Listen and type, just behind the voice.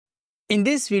In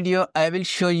this video, I will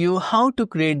show you how to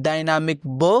create dynamic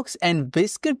box and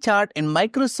whisker chart in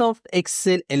Microsoft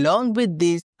Excel. Along with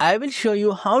this, I will show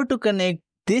you how to connect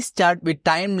this chart with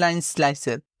timeline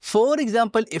slicer. For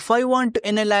example, if I want to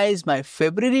analyze my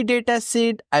February data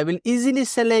sheet, I will easily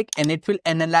select and it will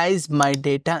analyze my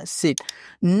data sheet.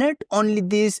 Not only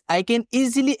this, I can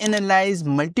easily analyze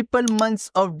multiple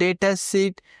months of data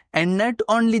sheet. And not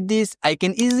only this, I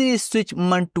can easily switch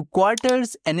month to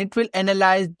quarters and it will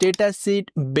analyze data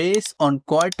sheet based on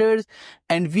quarters,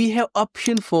 and we have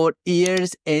option for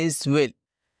years as well.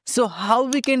 So how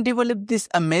we can develop this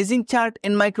amazing chart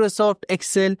in Microsoft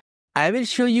Excel? I will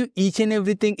show you each and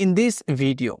everything in this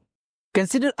video.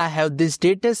 Consider I have this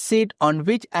data sheet on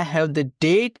which I have the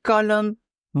date column,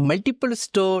 multiple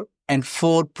store and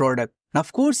 4 product. Now,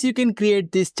 of course, you can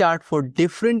create this chart for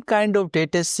different kind of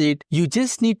data sheet. You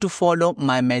just need to follow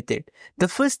my method. The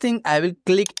first thing, I will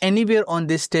click anywhere on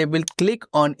this table, click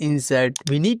on insert.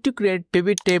 We need to create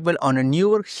pivot table on a new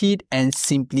worksheet and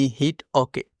simply hit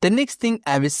OK. The next thing,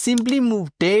 I will simply move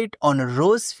date on a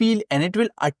rows field and it will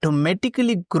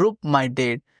automatically group my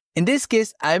date. In this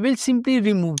case, I will simply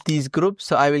remove these groups.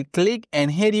 So I will click and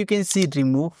here you can see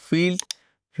remove field,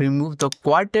 remove the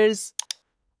quarters,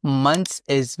 months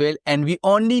as well, and we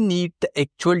only need the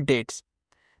actual dates.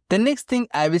 The next thing,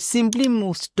 I will simply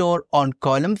move store on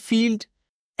column field,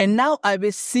 and now I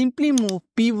will simply move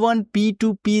P1,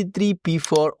 P2, P3,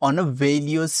 P4 on a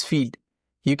values field.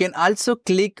 You can also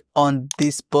click on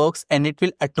this box and it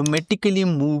will automatically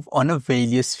move on a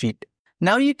values field.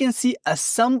 Now you can see a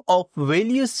sum of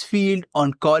values field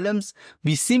on columns.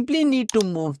 We simply need to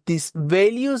move these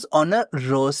values on a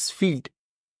rows field.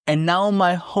 And now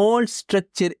my whole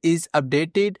structure is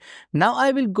updated. Now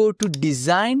I will go to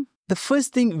design. The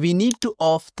first thing, we need to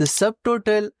off the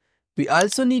subtotal. We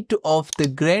also need to off the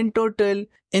grand total.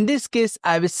 In this case,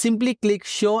 I will simply click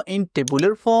show in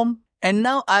tabular form. And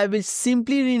now I will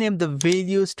simply rename the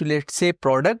values to, let's say,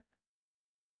 product.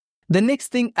 The next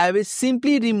thing, I will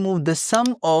simply remove the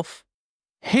sum of,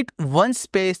 hit one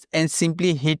space and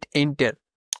simply hit enter.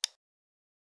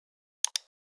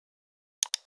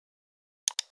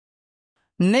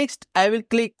 Next, I will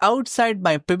click outside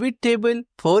my pivot table.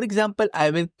 For example,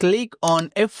 I will click on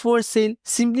F4 cell,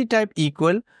 simply type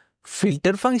equal,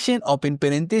 filter function, open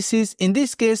parenthesis. In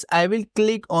this case, I will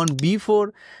click on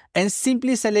B4 and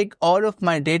simply select all of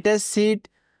my data sheet.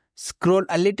 Scroll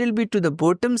a little bit to the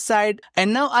bottom side.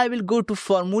 And now I will go to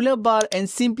formula bar and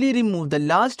simply remove the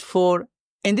last 4.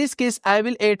 In this case, I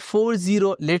will add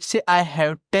 40. Let's say I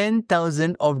have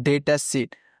 10,000 of data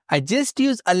sheet. I just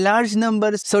use a large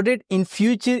number so that in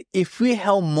future, if we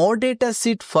have more data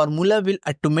sheet, formula will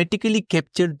automatically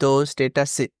capture those data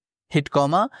set. Hit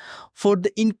comma. For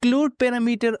the include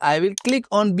parameter, I will click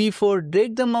on B4,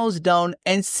 drag the mouse down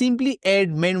and simply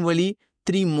add manually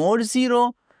 3 more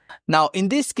 0. Now in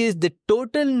this case, the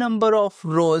total number of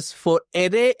rows for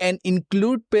array and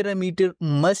include parameter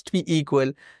must be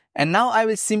equal. And now I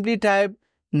will simply type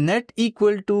not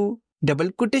equal to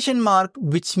double quotation mark,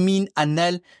 which mean a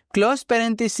null, close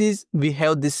parenthesis. We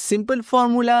have this simple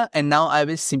formula and now I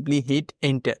will simply hit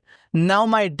enter. Now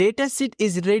my data sheet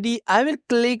is ready. I will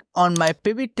click on my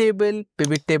pivot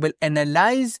table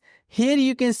analyze. Here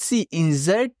you can see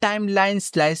insert timeline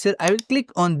slicer. I will click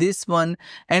on this one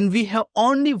and we have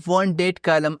only one date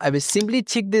column. I will simply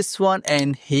check this one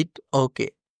and hit OK.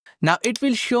 Now it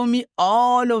will show me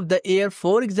all of the year.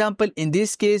 For example, in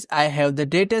this case, I have the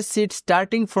data sheet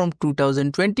starting from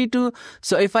 2022.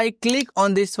 So if I click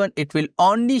on this one, it will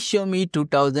only show me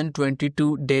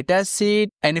 2022 data sheet.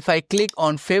 And if I click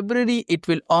on February, it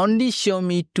will only show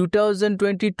me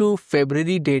 2022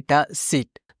 February data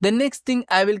sheet. The next thing,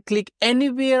 I will click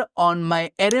anywhere on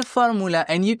my array formula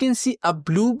and you can see a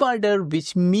blue border,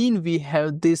 which means we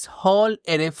have this whole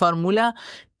array formula.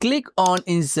 Click on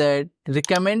insert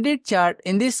recommended chart.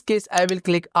 In this case, I will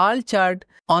click all chart.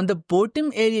 On the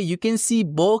bottom area, you can see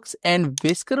box and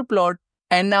whisker plot.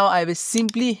 And now I will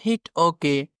simply hit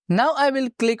OK. Now I will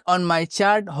click on my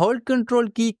chart, hold Control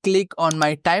key, click on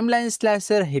my timeline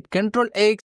slicer, hit Control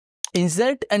X.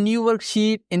 Insert a new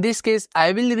worksheet. In this case,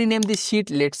 I will rename this sheet,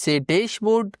 let's say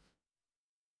dashboard.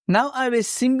 Now I will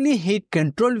simply hit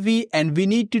Ctrl V and we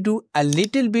need to do a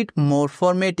little bit more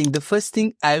formatting. The first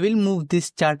thing, I will move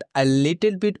this chart a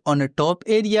little bit on a top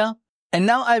area. And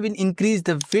now I will increase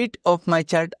the width of my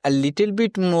chart a little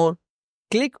bit more.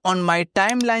 Click on my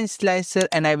timeline slicer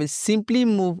and I will simply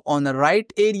move on the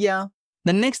right area.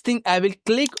 The next thing, I will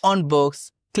click on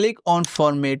box. Click on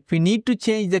format. We need to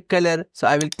change the color. So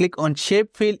I will click on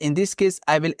shape fill. In this case,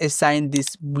 I will assign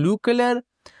this blue color.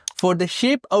 For the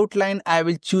shape outline, I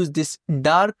will choose this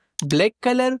dark black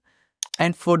color.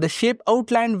 And for the shape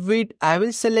outline width, I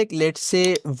will select, let's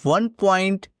say, 1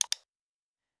 point.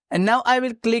 And now I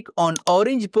will click on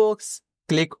orange box,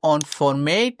 click on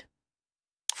format.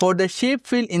 For the shape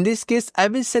fill, in this case, I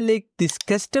will select this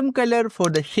custom color. For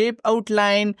the shape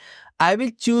outline, I will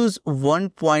choose 1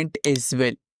 point as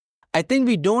well. I think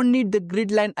we don't need the grid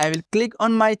line. I will click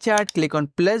on my chart, click on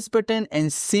plus button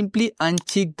and simply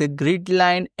uncheck the grid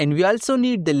line. And we also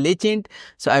need the legend.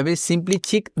 So I will simply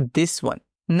check this one.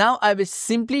 Now I will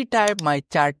simply type my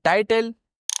chart title.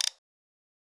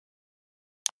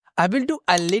 I will do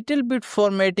a little bit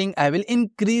formatting. I will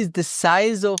increase the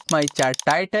size of my chart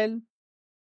title.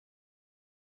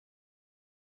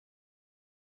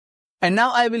 And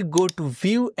now I will go to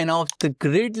view and of the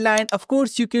grid line. Of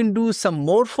course, you can do some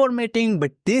more formatting,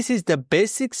 but this is the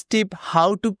basic tip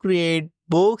how to create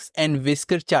box and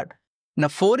whisker chart. Now,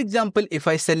 for example, if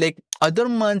I select other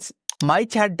months, my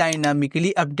chart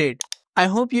dynamically update. I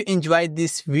hope you enjoyed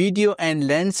this video and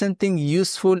learned something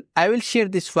useful. I will share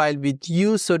this file with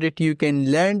you so that you can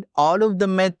learn all of the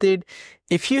method.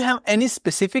 If you have any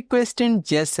specific question,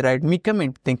 just write me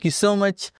comment. Thank you so much.